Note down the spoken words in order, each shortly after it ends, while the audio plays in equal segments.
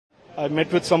I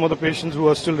met with some of the patients who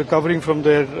are still recovering from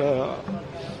their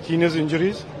heinous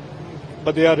injuries,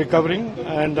 but they are recovering,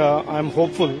 and I'm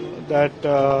hopeful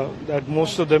that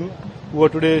most of them who are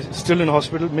today still in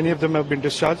hospital, many of them have been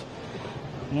discharged.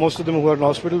 Most of them who are in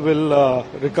hospital will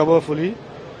recover fully.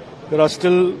 There are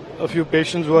still a few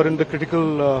patients who are in the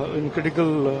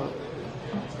critical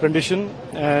condition,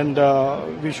 and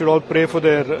we should all pray for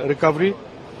their recovery.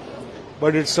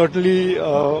 But it's certainly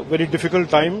a very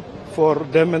difficult time for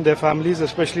them and their families,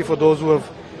 especially for those who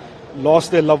have lost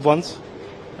their loved ones.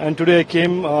 And today I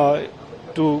came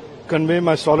to convey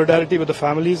my solidarity with the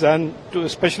families and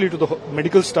especially to the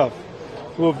medical staff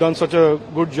who have done such a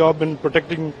good job in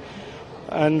protecting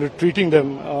and treating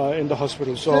them in the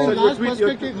hospital. So, in last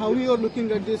perspective, how you are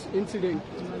looking at this incident?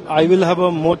 I will have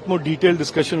a more detailed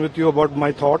discussion with you about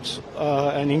my thoughts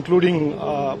and including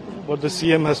what the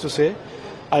CM has to say.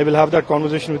 I will have that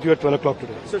conversation with you at 12 o'clock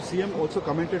today. Sir, CM also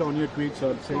commented on your tweet,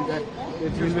 sir, saying that...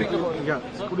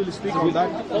 Could you speak on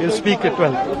that? We'll speak at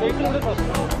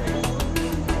 12.